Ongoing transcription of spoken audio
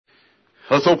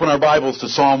Let's open our Bibles to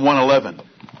Psalm 111.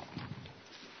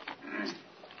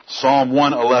 Psalm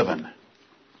 111.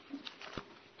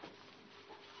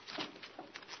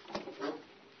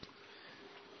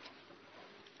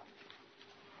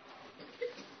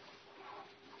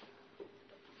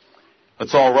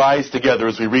 Let's all rise together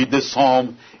as we read this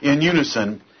psalm in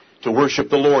unison to worship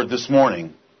the Lord this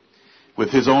morning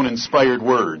with His own inspired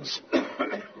words.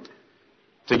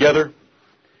 Together,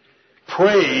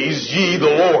 praise ye the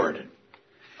Lord.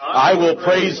 I will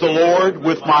praise the Lord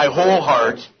with my whole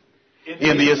heart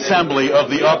in the assembly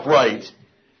of the upright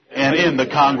and in the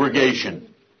congregation.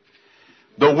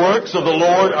 The works of the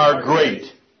Lord are great,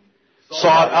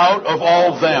 sought out of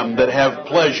all them that have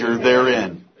pleasure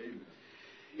therein.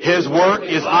 His work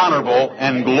is honorable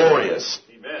and glorious,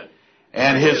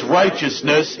 and His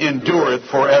righteousness endureth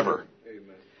forever.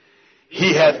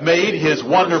 He hath made His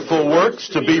wonderful works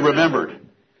to be remembered.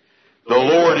 The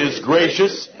Lord is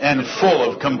gracious and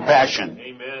full of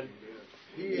compassion.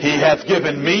 He hath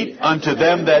given meat unto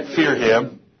them that fear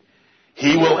Him.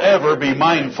 He will ever be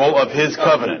mindful of His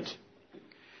covenant.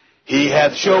 He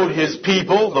hath showed His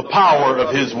people the power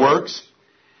of His works,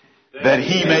 that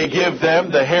He may give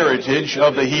them the heritage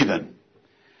of the heathen.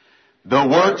 The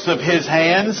works of His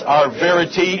hands are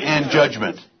verity and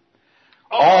judgment.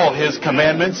 All His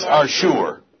commandments are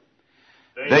sure.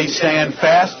 They stand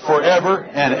fast forever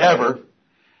and ever,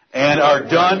 and are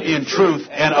done in truth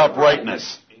and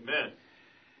uprightness. Amen.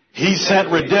 He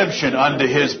sent redemption unto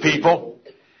His people.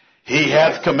 He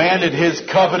hath commanded His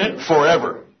covenant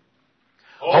forever.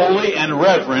 Holy and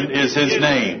reverend is His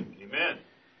name. Amen.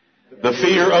 The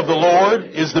fear of the Lord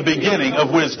is the beginning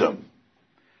of wisdom.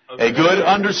 A good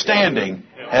understanding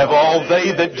have all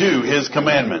they that do His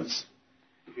commandments.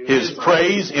 His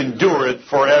praise endureth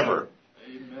forever.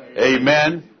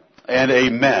 Amen and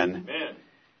amen.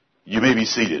 You may be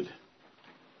seated.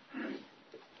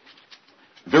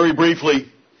 Very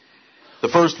briefly, the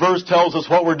first verse tells us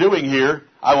what we're doing here.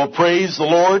 I will praise the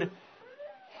Lord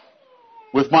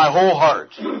with my whole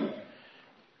heart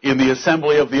in the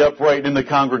assembly of the upright in the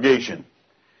congregation.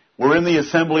 We're in the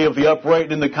assembly of the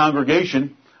upright in the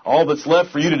congregation. All that's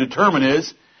left for you to determine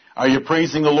is, are you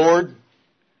praising the Lord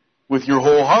with your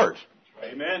whole heart?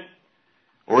 Amen.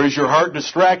 Or is your heart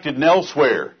distracted and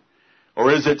elsewhere?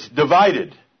 Or is it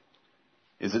divided?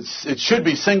 It should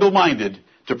be single-minded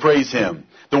to praise Him.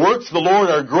 The works of the Lord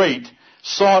are great,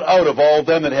 sought out of all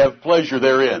them that have pleasure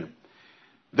therein.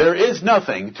 There is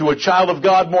nothing to a child of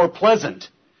God more pleasant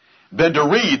than to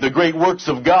read the great works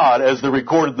of God as they're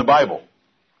recorded in the Bible.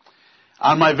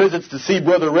 On my visits to see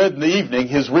Brother Red in the evening,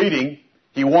 his reading,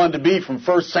 he wanted to be from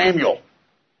 1 Samuel.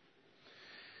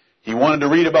 He wanted to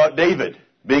read about David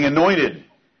being anointed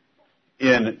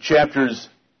in chapters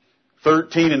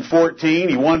 13 and 14.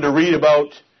 He wanted to read about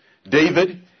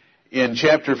David in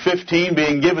chapter 15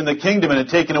 being given the kingdom and it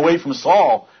taken away from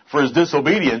Saul for his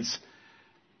disobedience.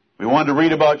 We wanted to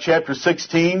read about chapter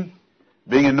 16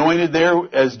 being anointed there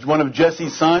as one of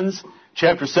Jesse's sons.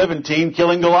 Chapter 17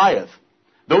 killing Goliath.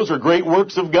 Those are great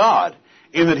works of God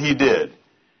in that He did.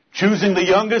 Choosing the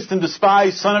youngest and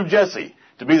despised son of Jesse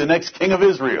to be the next king of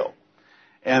Israel.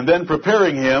 And then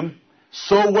preparing him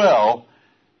so well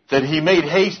that he made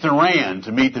haste and ran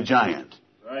to meet the giant.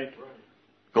 Right.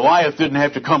 Goliath didn't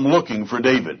have to come looking for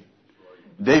David.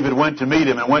 David went to meet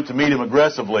him and went to meet him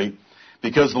aggressively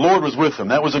because the Lord was with him.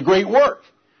 That was a great work.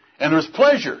 And there's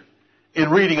pleasure in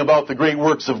reading about the great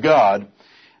works of God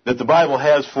that the Bible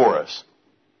has for us.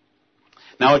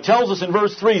 Now it tells us in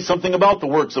verse 3 something about the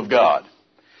works of God.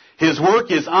 His work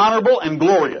is honorable and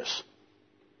glorious.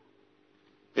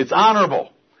 It's honorable.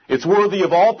 It's worthy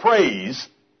of all praise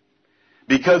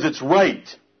because it's right.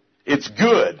 It's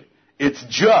good. It's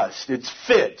just. It's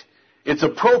fit. It's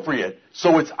appropriate.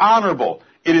 So it's honorable.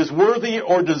 It is worthy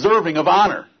or deserving of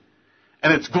honor.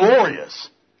 And it's glorious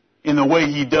in the way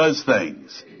He does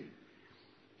things.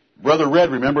 Brother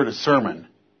Red remembered a sermon.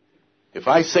 If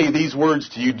I say these words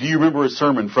to you, do you remember a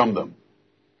sermon from them?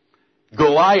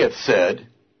 Goliath said,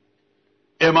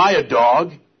 "Am I a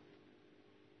dog?"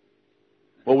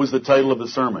 What was the title of the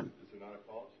sermon?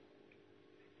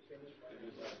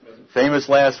 Famous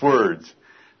Last Words.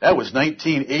 That was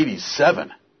 1987.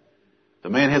 The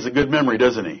man has a good memory,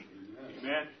 doesn't he?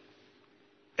 Amen.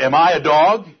 Am I a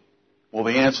dog? Well,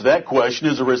 the answer to that question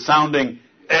is a resounding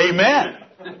amen.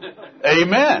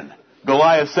 Amen.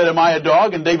 Goliath said, "Am I a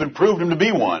dog?" And David proved him to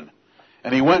be one.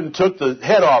 And he went and took the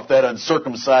head off that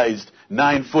uncircumcised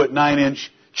 9-foot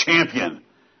 9-inch champion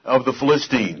of the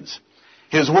Philistines.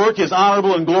 His work is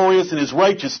honorable and glorious, and His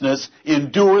righteousness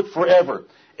endureth forever.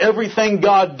 Everything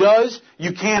God does,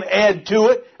 you can't add to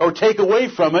it or take away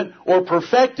from it or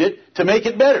perfect it to make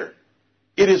it better.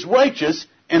 It is righteous,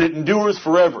 and it endures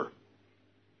forever.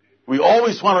 We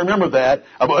always want to remember that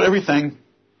about everything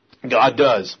God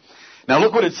does. Now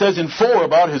look what it says in 4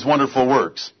 about His wonderful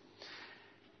works.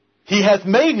 He hath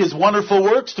made His wonderful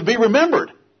works to be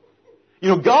remembered. You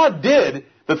know, God did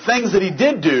the things that He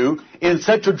did do in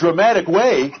such a dramatic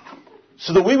way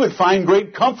so that we would find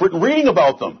great comfort in reading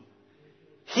about them.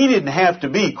 He didn't have to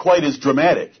be quite as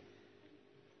dramatic.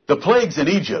 The plagues in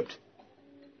Egypt,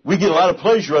 we get a lot of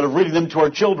pleasure out of reading them to our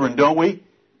children, don't we?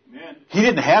 Amen. He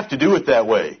didn't have to do it that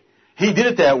way. He did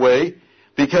it that way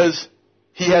because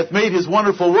He hath made His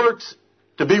wonderful works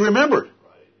to be remembered.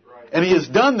 Right. And He has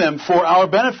done them for our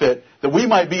benefit, that we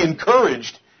might be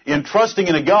encouraged in trusting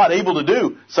in a God able to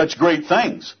do such great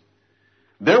things.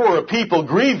 There were a people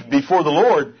grieved before the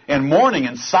Lord and mourning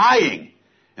and sighing.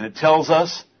 And it tells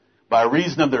us, by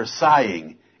reason of their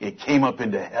sighing, it came up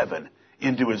into heaven,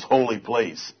 into His holy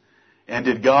place. And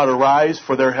did God arise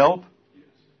for their help? Yes.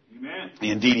 Amen.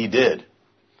 Indeed He did.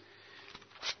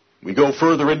 We go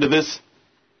further into this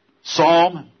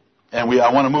psalm, and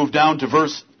I want to move down to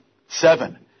verse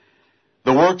 7.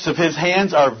 The works of His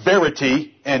hands are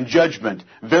verity and judgment.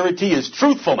 Verity is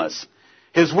truthfulness.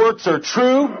 His works are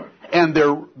true, and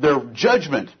their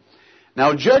judgment.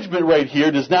 Now, judgment right here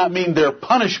does not mean their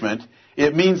punishment.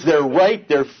 It means they're right,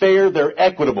 they're fair, they're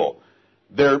equitable.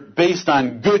 They're based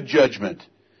on good judgment.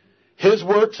 His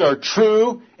works are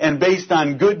true and based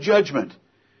on good judgment.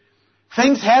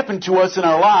 Things happen to us in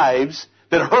our lives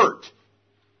that hurt,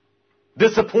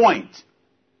 disappoint,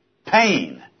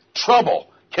 pain,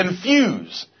 trouble,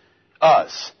 confuse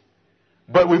us.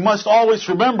 But we must always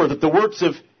remember that the works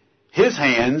of His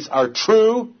hands are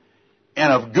true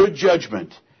and of good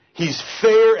judgment. He's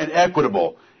fair and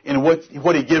equitable in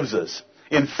what He gives us.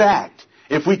 In fact,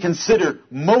 if we consider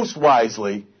most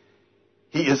wisely,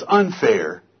 He is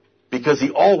unfair because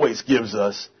He always gives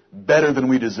us better than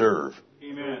we deserve.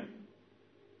 Amen.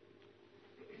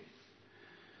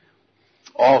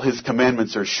 All His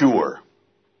commandments are sure.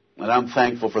 And I'm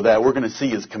thankful for that. We're going to see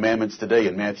His commandments today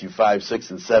in Matthew 5,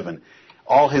 6, and 7.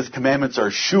 All His commandments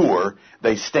are sure.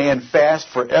 They stand fast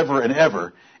forever and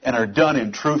ever and are done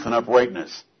in truth and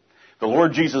uprightness. The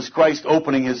Lord Jesus Christ,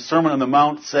 opening His Sermon on the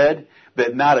Mount, said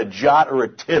that not a jot or a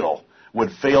tittle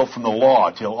would fail from the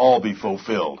law till all be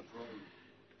fulfilled.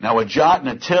 Now, a jot and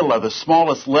a tittle are the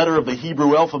smallest letter of the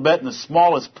Hebrew alphabet and the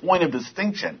smallest point of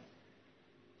distinction.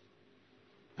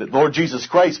 The Lord Jesus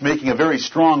Christ making a very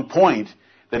strong point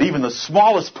that even the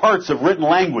smallest parts of written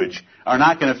language are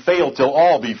not going to fail till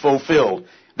all be fulfilled.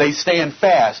 They stand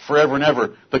fast forever and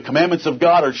ever. The commandments of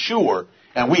God are sure,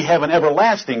 and we have an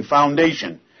everlasting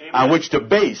foundation on which to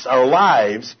base our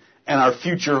lives and our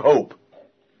future hope.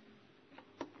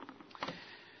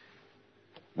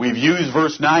 We've used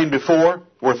verse 9 before.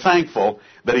 We're thankful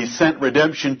that He sent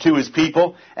redemption to His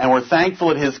people, and we're thankful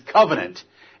that His covenant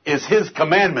is His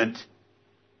commandment,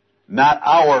 not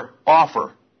our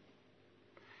offer.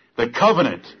 The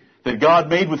covenant that God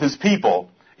made with His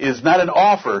people is not an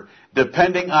offer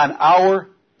depending on our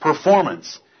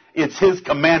performance. It's His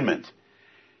commandment.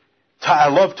 I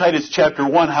love Titus chapter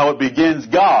 1, how it begins.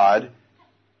 God,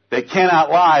 that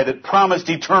cannot lie, that promised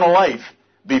eternal life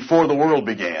before the world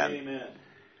began. Amen.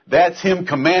 That's Him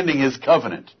commanding His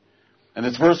covenant. And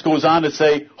this verse goes on to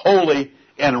say, holy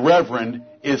and reverend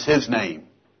is His name.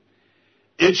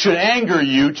 It should anger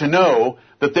you to know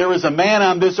that there is a man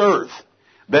on this earth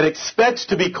that expects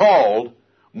to be called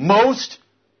most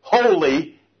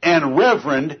holy and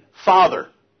reverend Father.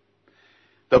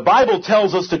 The Bible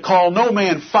tells us to call no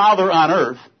man Father on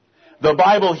earth. The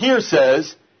Bible here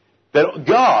says that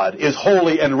God is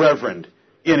holy and reverend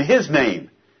in His name.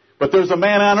 But there's a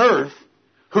man on earth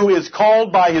who is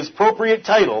called by his appropriate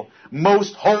title,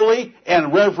 most holy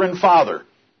and reverend Father.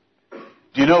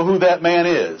 Do you know who that man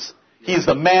is? He's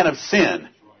the man of sin,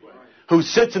 who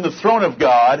sits in the throne of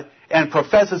God and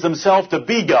professes himself to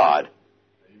be God.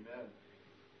 Amen.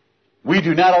 We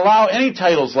do not allow any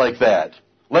titles like that.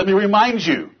 Let me remind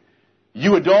you,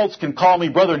 you adults can call me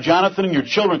Brother Jonathan and your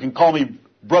children can call me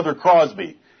Brother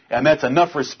Crosby. And that's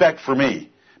enough respect for me,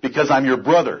 because I'm your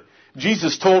brother.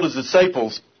 Jesus told His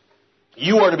disciples,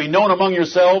 you are to be known among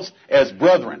yourselves as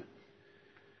brethren.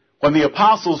 When the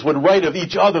apostles would write of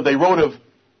each other, they wrote of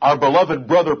our beloved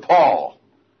brother Paul.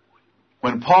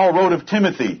 When Paul wrote of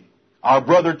Timothy, our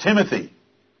brother Timothy.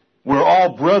 We're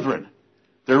all brethren.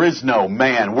 There is no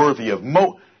man worthy of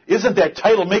Isn't that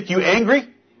title make you angry?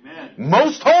 Amen.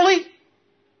 Most holy?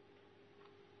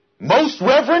 Most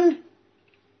reverend?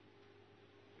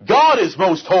 God is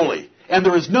most holy, and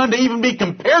there is none to even be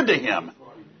compared to Him.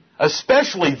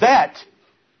 Especially that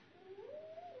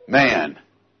man.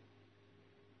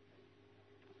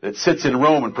 that sits in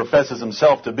Rome and professes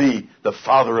himself to be the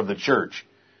father of the church.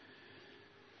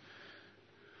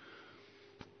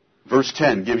 Verse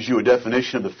 10 gives you a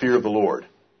definition of the fear of the Lord.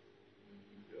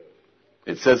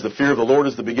 It says the fear of the Lord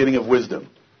is the beginning of wisdom.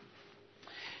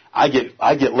 I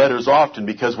get letters often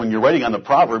because when you're writing on the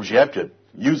Proverbs, you have to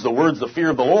use the words the fear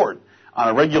of the Lord on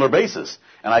a regular basis.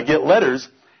 And I get letters,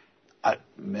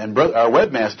 and our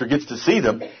webmaster gets to see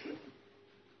them.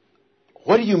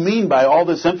 What do you mean by all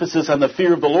this emphasis on the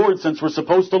fear of the Lord since we're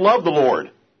supposed to love the Lord?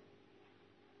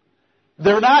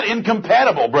 They're not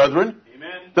incompatible, brethren.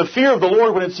 Amen. The fear of the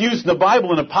Lord, when it's used in the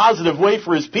Bible in a positive way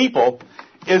for His people,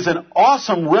 is an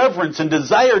awesome reverence and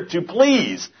desire to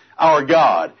please our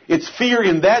God. It's fear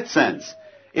in that sense.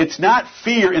 It's not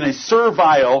fear in a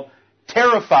servile,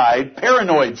 terrified,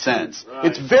 paranoid sense. Right.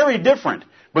 It's very different.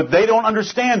 But they don't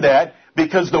understand that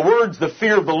because the words, the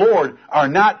fear of the Lord, are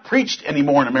not preached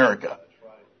anymore in America.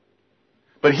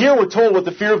 But here we're told what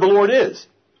the fear of the Lord is.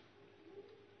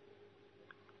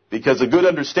 Because a good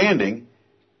understanding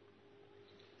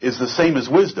is the same as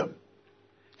wisdom.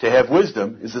 To have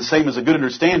wisdom is the same as a good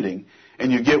understanding.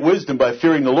 And you get wisdom by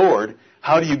fearing the Lord.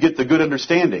 How do you get the good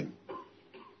understanding?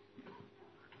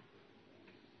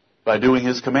 By doing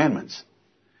His commandments.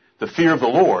 The fear of the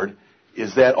Lord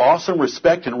is that awesome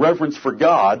respect and reverence for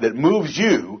God that moves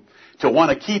you to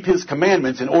want to keep His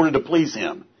commandments in order to please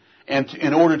Him. And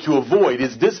in order to avoid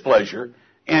His displeasure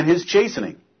and His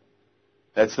chastening.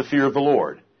 That's the fear of the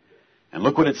Lord. And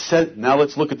look what it said. Now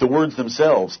let's look at the words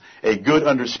themselves. A good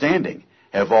understanding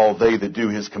have all they that do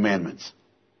His commandments.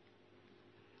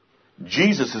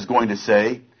 Jesus is going to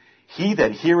say, He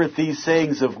that heareth these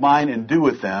sayings of mine and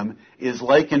doeth them is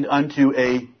likened unto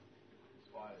a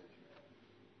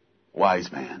wise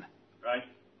man. Right.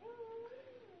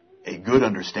 A good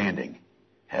understanding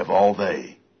have all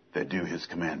they that do His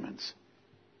commandments.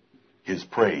 His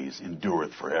praise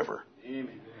endureth forever.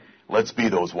 Amen. Let's be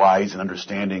those wise and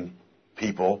understanding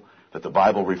people that the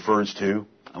Bible refers to,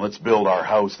 and let's build our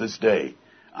house this day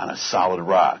on a solid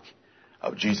rock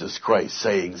of Jesus Christ's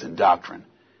sayings and doctrine.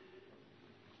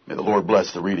 May the Lord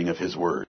bless the reading of His word.